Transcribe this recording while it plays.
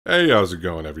Hey, how's it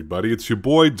going, everybody? It's your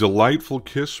boy, Delightful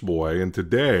Kiss Boy, and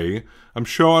today I'm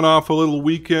showing off a little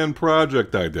weekend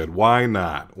project I did. Why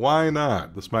not? Why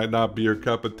not? This might not be your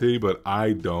cup of tea, but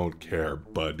I don't care,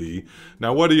 buddy.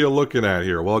 Now, what are you looking at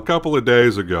here? Well, a couple of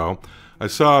days ago, I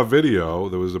saw a video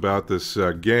that was about this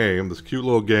game, this cute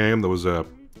little game that was a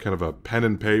kind of a pen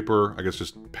and paper, I guess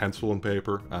just pencil and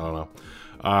paper, I don't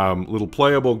know. Little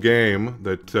playable game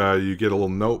that you get a little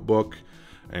notebook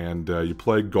and you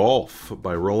play golf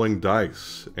by rolling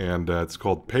dice, and it's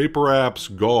called Paper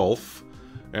Apps Golf,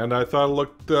 and I thought it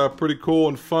looked pretty cool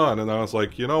and fun, and I was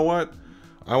like, you know what,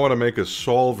 I want to make a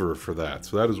solver for that.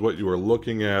 So that is what you are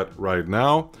looking at right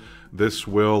now. This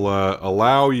will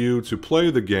allow you to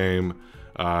play the game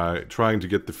trying to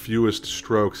get the fewest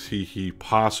strokes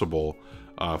possible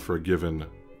for a given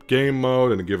game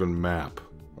mode and a given map.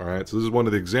 Alright, so this is one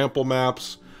of the example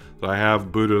maps that I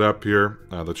have booted up here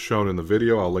that's shown in the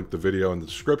video. I'll link the video in the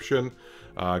description.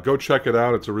 Go check it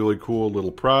out. It's a really cool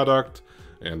little product,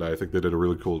 and I think they did a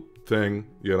really cool thing,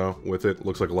 you know, with it.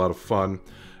 Looks like a lot of fun,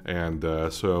 and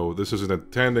so this isn't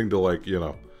intending to, like, you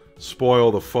know,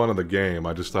 spoil the fun of the game.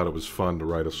 I just thought it was fun to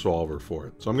write a solver for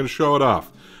it. So I'm going to show it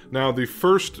off. Now, the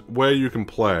first way you can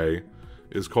play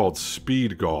is called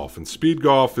speed golf, and speed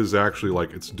golf is actually,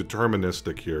 like, it's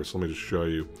deterministic here. So let me just show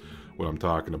you what I'm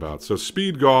talking about. So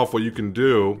speed golf, what you can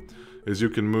do is you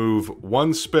can move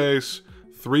one space,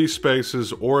 three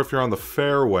spaces, or if you're on the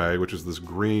fairway, which is this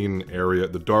green area,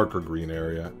 the darker green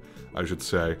area, I should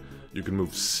say, you can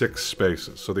move 6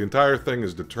 spaces. So the entire thing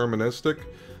is deterministic.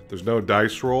 There's no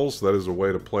dice rolls. That is a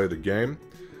way to play the game.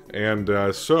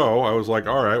 And so I was like,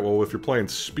 all right, well, if you're playing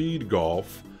speed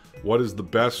golf, what is the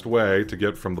best way to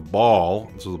get from the ball,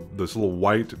 so this little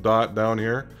white dot down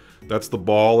here, that's the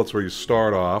ball, that's where you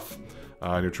start off,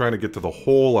 and you're trying to get to the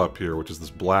hole up here, which is this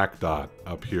black dot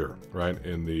up here, right,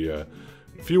 in the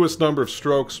fewest number of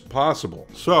strokes possible.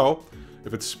 So,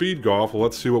 if it's speed golf, well,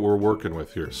 let's see what we're working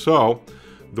with here. So,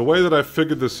 the way that I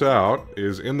figured this out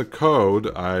is in the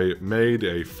code, I made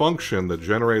a function that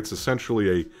generates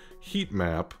essentially a heat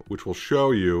map, which will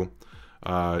show you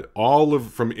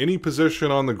from any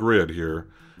position on the grid here,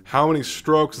 how many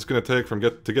strokes it's going to take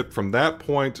to get from that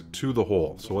point to the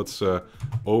hole. So let's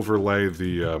overlay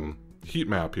the heat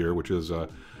map here, which is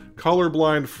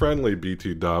colorblind friendly,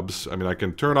 BT dubs. I mean, I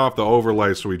can turn off the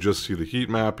overlay so we just see the heat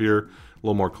map here. A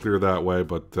little more clear that way,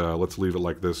 but let's leave it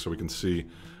like this so we can see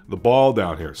the ball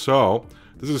down here. So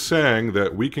this is saying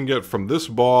that we can get from this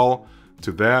ball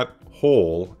to that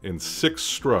hole in 6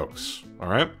 strokes, all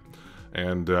right?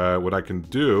 And what I can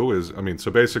do is, I mean, so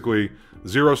basically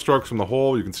 0 strokes from the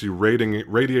hole, you can see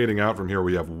radiating out from here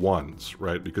we have 1s,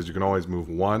 right? Because you can always move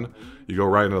 1, you go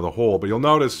right into the hole. But you'll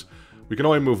notice we can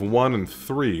only move 1 and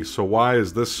 3, so why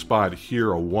is this spot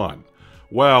here a 1?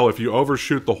 Well, if you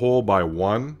overshoot the hole by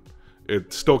 1,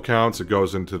 it still counts, it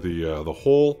goes into the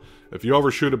hole. If you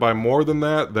overshoot it by more than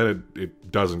that, then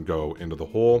it doesn't go into the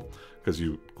hole, because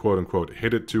you quote-unquote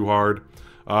hit it too hard.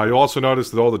 You'll also notice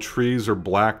that all the trees are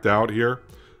blacked out here.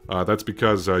 That's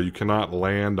because you cannot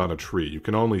land on a tree. You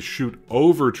can only shoot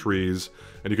over trees,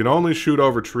 and you can only shoot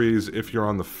over trees if you're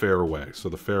on the fairway. So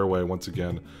the fairway, once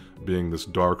again, being this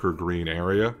darker green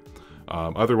area.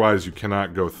 Otherwise, you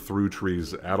cannot go through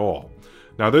trees at all.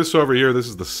 Now this over here, this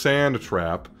is the sand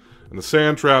trap, and the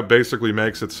sand trap basically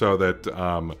makes it so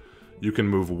that you can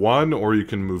move 1 or you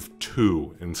can move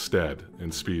 2 instead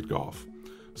in speed golf.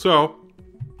 So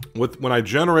when I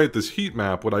generate this heat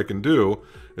map, what I can do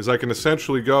is I can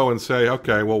essentially go and say,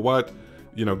 okay, well, what,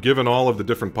 you know, given all of the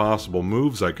different possible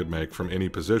moves I could make from any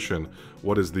position,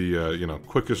 what is the, you know,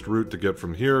 quickest route to get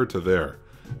from here to there?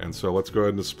 And so let's go ahead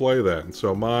and display that. And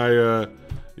so my,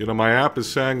 you know, my app is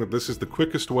saying that this is the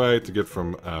quickest way to get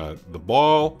from the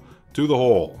ball to the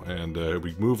hole. And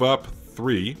we move up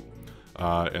 3,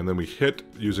 and then we hit,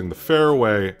 using the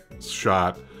fairway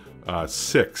shot,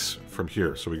 6 from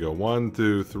here. So we go 1,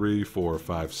 2, 3, 4,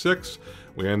 5, 6.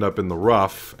 We end up in the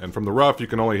rough, and from the rough you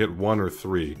can only hit 1 or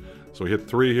 3. So we hit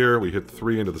 3 here, we hit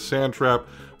 3 into the sand trap,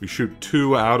 we shoot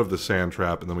 2 out of the sand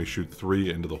trap, and then we shoot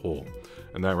 3 into the hole.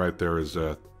 And that right there is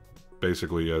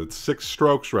basically 6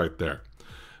 strokes right there.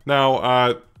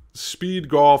 Now, speed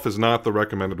golf is not the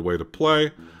recommended way to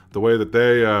play. The way that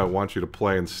they want you to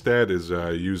play instead is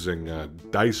using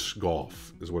dice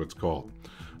golf, is what it's called.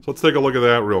 So let's take a look at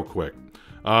that real quick.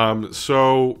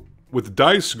 So with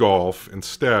dice golf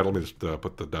instead, let me just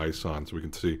put the dice on so we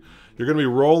can see. You're going to be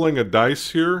rolling a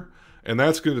dice here, and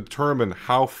that's going to determine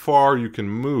how far you can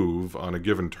move on a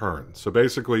given turn. So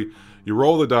basically, you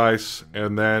roll the dice,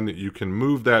 and then you can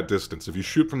move that distance. If you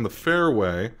shoot from the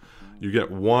fairway, you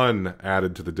get 1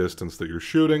 added to the distance that you're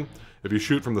shooting. If you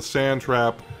shoot from the sand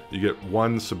trap, you get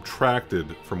 1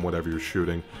 subtracted from whatever you're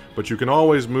shooting, but you can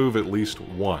always move at least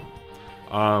 1.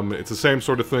 It's the same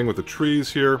sort of thing with the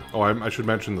trees here. Oh, I should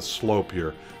mention the slope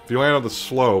here. If you land on the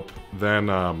slope, then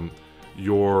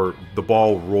the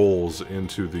ball rolls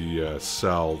into the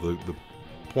cell, the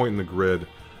point in the grid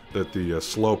that the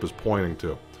slope is pointing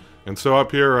to. And so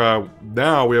up here,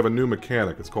 now we have a new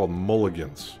mechanic. It's called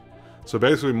mulligans. So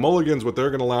basically, mulligans, what they're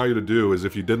going to allow you to do is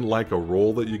if you didn't like a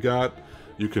roll that you got,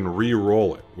 you can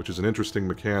re-roll it, which is an interesting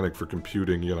mechanic for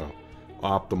computing, you know,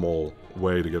 optimal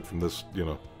way to get from this, you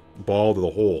know, ball to the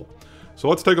hole. So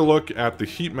let's take a look at the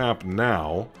heat map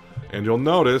now, and you'll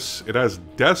notice it has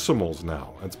decimals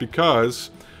now. It's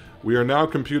because we are now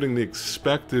computing the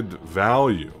expected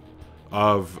value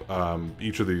of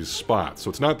each of these spots.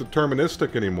 So it's not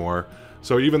deterministic anymore.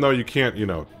 So even though you can't, you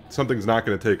know, something's not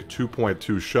going to take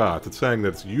 2.2 shots, it's saying that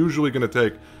it's usually going to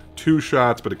take 2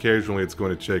 shots, but occasionally it's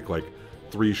going to take like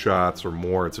 3 shots or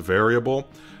more. It's a variable.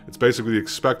 It's basically the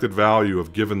expected value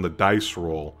of, given the dice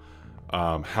roll,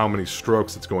 how many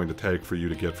strokes it's going to take for you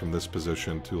to get from this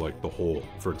position to like the hole,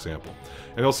 for example.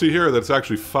 And you'll see here that it's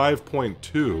actually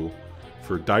 5.2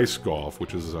 for dice golf,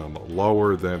 which is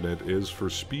lower than it is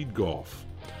for speed golf.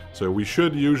 So we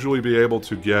should usually be able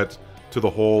to get to the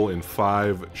hole in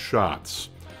 5 shots.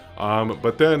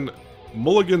 But then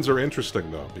mulligans are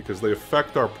interesting though, because they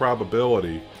affect our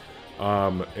probability.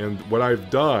 And what I've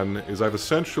done is I've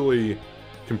essentially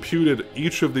computed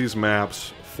each of these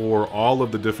maps for all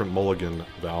of the different mulligan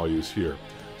values here.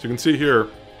 So you can see here,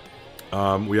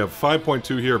 we have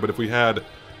 5.2 here, but if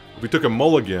we took a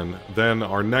mulligan, then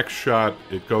our next shot,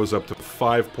 it goes up to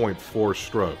 5.4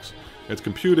 strokes. It's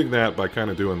computing that by kind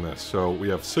of doing this. So we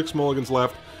have 6 mulligans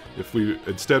left. If we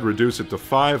instead reduce it to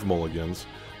 5 mulligans,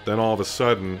 then all of a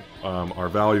sudden our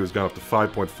value has gone up to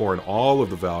 5.4, and all of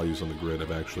the values on the grid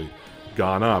have actually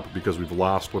gone up because we've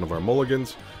lost one of our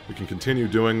mulligans. We can continue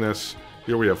doing this.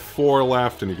 Here we have 4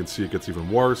 left, and you can see it gets even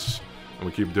worse. And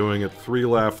we keep doing it. 3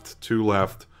 left, 2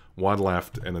 left, 1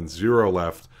 left, and then 0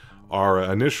 left. Our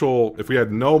initial, if we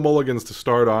had no mulligans to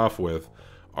start off with,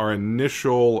 our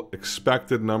initial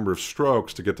expected number of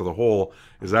strokes to get to the hole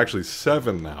is actually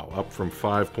 7 now, up from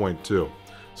 5.2.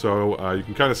 So you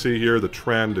can kind of see here the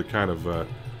trend. It kind of,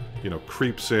 you know,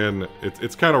 creeps in.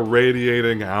 It's kind of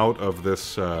radiating out of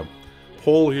this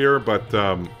hole here, but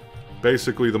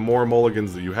basically the more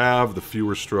mulligans that you have, the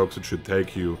fewer strokes it should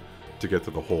take you to get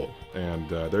to the hole. And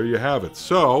there you have it.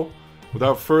 So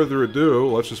without further ado,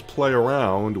 let's just play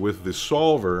around with the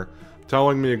solver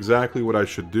telling me exactly what I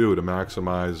should do to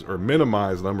maximize or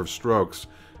minimize the number of strokes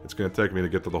it's going to take me to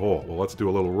get to the hole. Well, let's do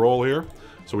a little roll here.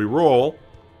 So we roll,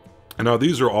 and now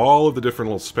these are all of the different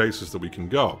little spaces that we can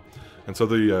go. And so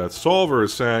the solver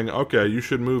is saying, okay, you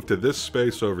should move to this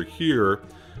space over here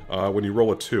when you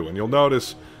roll a 2. And you'll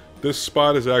notice this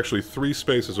spot is actually 3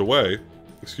 spaces away,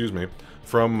 excuse me,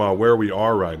 from where we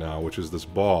are right now, which is this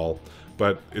ball.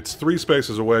 But it's 3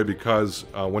 spaces away because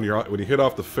when you hit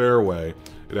off the fairway,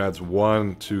 it adds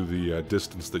 1 to the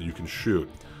distance that you can shoot.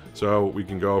 So we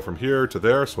can go from here to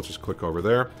there, so let's just click over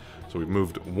there. So we've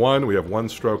moved 1, we have 1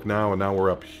 stroke now, and now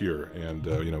we're up here. And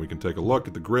you know, we can take a look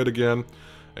at the grid again,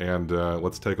 and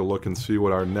let's take a look and see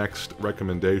what our next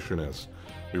recommendation is.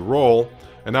 We roll,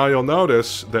 and now you'll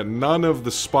notice that none of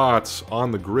the spots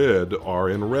on the grid are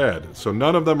in red. So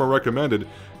none of them are recommended.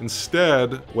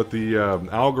 Instead, what the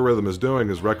algorithm is doing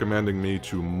is recommending me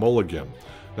to mulligan.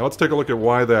 Now let's take a look at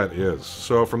why that is.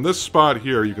 So from this spot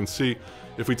here, you can see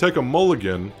if we take a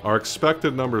mulligan, our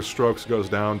expected number of strokes goes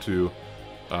down to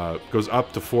goes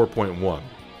up to 4.1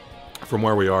 from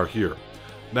where we are here.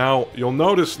 Now you'll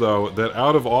notice though that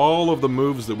out of all of the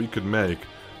moves that we could make,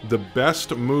 the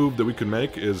best move that we can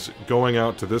make is going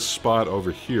out to this spot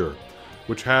over here,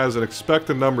 which has an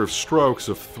expected number of strokes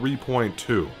of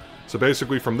 3.2. So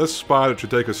basically from this spot it should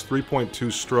take us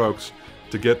 3.2 strokes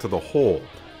to get to the hole.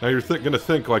 Now you're going to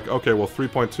think like, okay, well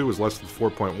 3.2 is less than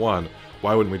 4.1,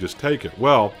 why wouldn't we just take it?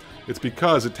 Well, it's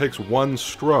because it takes 1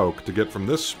 stroke to get from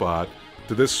this spot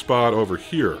to this spot over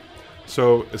here.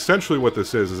 So essentially what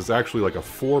this is it's actually like a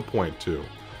 4.2,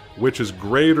 which is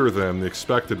greater than the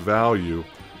expected value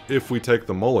if we take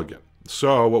the mulligan.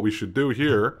 So what we should do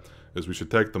here is we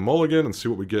should take the mulligan and see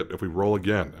what we get if we roll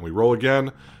again. And we roll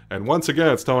again, and once again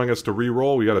it's telling us to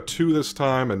re-roll. We got a 2 this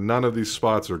time, and none of these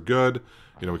spots are good.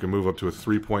 You know, we can move up to a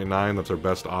 3.9, that's our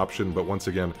best option, but once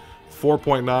again,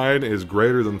 4.9 is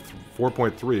greater than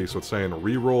 4.3, so it's saying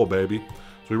re-roll, baby.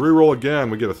 So we re-roll again,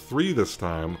 we get a 3 this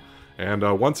time, and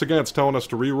once again it's telling us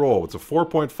to re-roll. It's a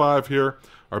 4.5 here.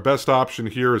 Our best option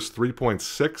here is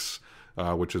 3.6.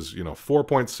 which is,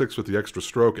 4.6 with the extra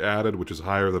stroke added, which is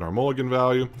higher than our mulligan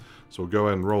value. So we'll go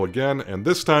ahead and roll again, and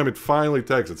this time it finally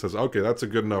takes. It says, okay, that's a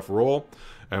good enough roll,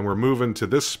 and we're moving to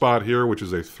this spot here, which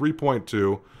is a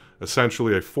 3.2,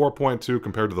 essentially a 4.2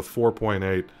 compared to the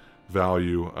 4.8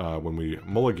 value when we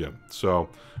mulligan. So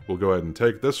we'll go ahead and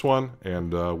take this one,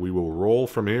 and we will roll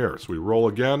from here. So we roll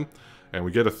again, and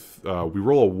we get we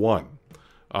roll a 1.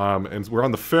 And we're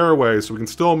on the fairway, so we can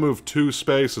still move 2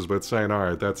 spaces, but it's saying, all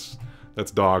right, that's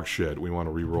dog shit. We want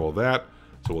to re-roll that.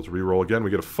 So let's re-roll again. We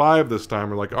get a 5 this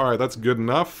time. We're like, all right, that's good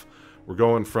enough. We're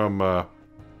going from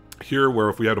here, where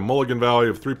if we had a mulligan value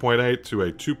of 3.8 to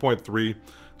a 2.3,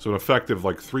 so an effective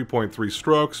like 3.3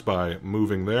 strokes by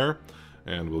moving there.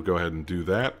 And we'll go ahead and do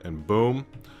that, and boom.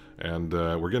 And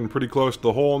we're getting pretty close to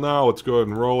the hole now. Let's go ahead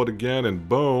and roll it again, and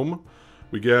boom.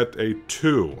 We get a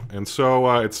 2. And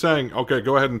so it's saying, okay,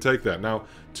 go ahead and take that. Now,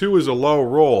 2 is a low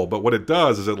roll, but what it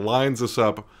does is it lines us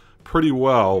up pretty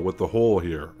well with the hole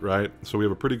here, right? So we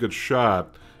have a pretty good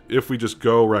shot. If we just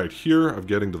go right here of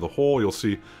getting to the hole, you'll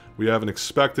see we have an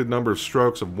expected number of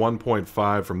strokes of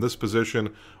 1.5 from this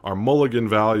position. Our mulligan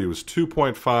value is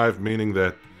 2.5, meaning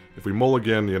that if we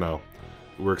mulligan,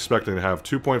 we're expecting to have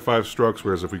 2.5 strokes,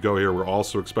 whereas if we go here, we're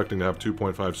also expecting to have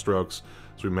 2.5 strokes.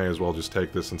 So we may as well just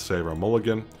take this and save our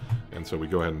mulligan. And so we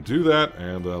go ahead and do that,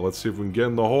 and let's see if we can get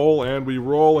in the hole, and we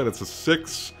roll, and it's a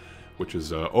 6, which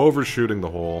is overshooting the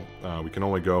hole. We can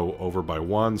only go over by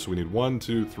 1, so we need 1,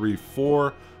 2, 3,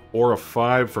 4, or a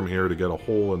 5 from here to get a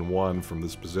hole in 1 from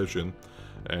this position.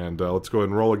 And let's go ahead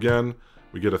and roll again.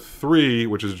 We get a 3,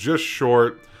 which is just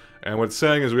short. And what it's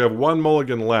saying is we have 1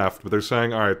 mulligan left, but they're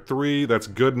saying, all right, 3, that's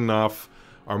good enough.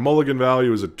 Our mulligan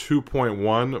value is a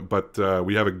 2.1, but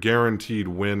we have a guaranteed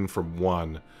win from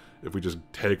 1 if we just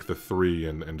take the 3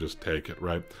 and just take it,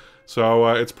 right? So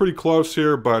it's pretty close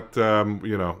here, but,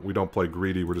 we don't play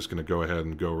greedy. We're just going to go ahead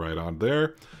and go right on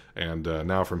there. And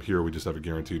now from here, we just have a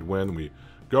guaranteed win. We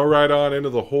go right on into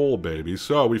the hole, baby.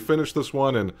 So we finished this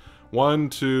one in 1,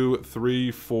 2,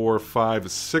 3, 4,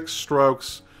 5, 6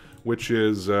 strokes, which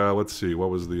is, let's see,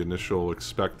 what was the initial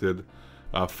expected?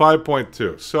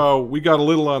 5.2. So we got a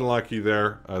little unlucky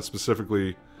there,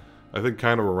 specifically, I think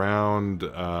kind of around,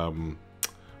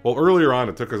 well, earlier on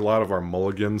it took us a lot of our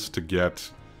mulligans to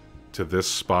get to this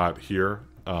spot here.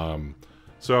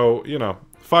 So,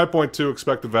 5.2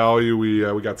 expected value,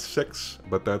 we got 6,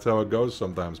 but that's how it goes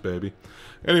sometimes, baby.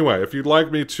 Anyway, if you'd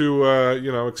like me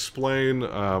to, explain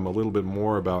a little bit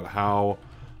more about how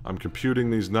I'm computing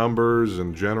these numbers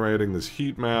and generating this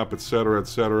heat map,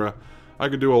 etc., I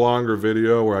could do a longer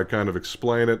video where I kind of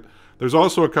explain it. There's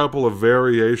also a couple of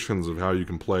variations of how you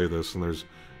can play this, and there's,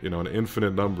 an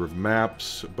infinite number of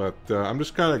maps, but I'm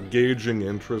just kind of gauging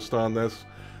interest on this.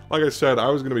 Like I said, I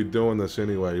was going to be doing this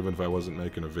anyway, even if I wasn't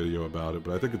making a video about it,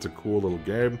 but I think it's a cool little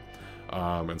game,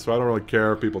 and so I don't really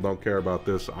care if people don't care about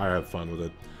this. I have fun with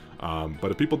it.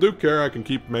 But if people do care, I can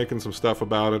keep making some stuff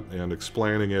about it and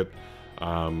explaining it.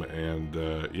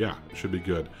 Yeah, it should be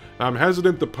good. Now, I'm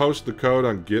hesitant to post the code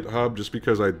on GitHub just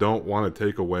because I don't want to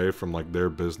take away from like their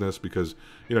business, because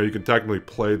you can technically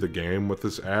play the game with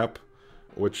this app,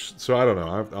 so I don't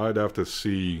know. I'd have to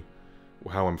see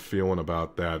how I'm feeling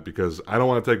about that, because I don't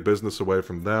want to take business away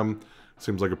from them. It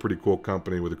seems like a pretty cool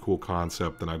company with a cool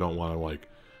concept, and I don't want to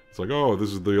it's like, oh,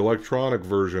 this is the electronic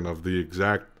version of the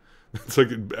exact, it's like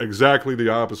exactly the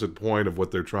opposite point of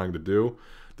what they're trying to do.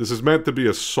 This is meant to be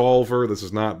a solver. This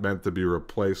is not meant to be a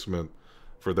replacement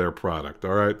for their product.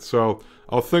 All right, so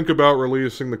I'll think about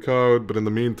releasing the code, but in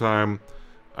the meantime,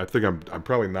 I think I'm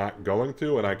probably not going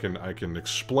to, and I can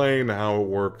explain how it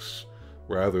works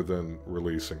rather than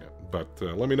releasing it. But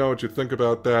let me know what you think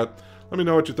about that. Let me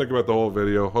know what you think about the whole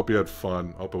video. Hope you had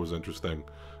fun. Hope it was interesting.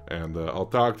 And I'll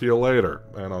talk to you later.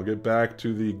 And I'll get back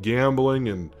to the gambling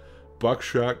and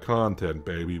buckshot content,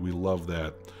 baby. We love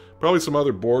that. Probably some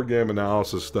other board game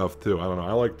analysis stuff, too. I don't know.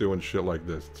 I like doing shit like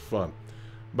this. It's fun.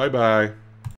 Bye-bye.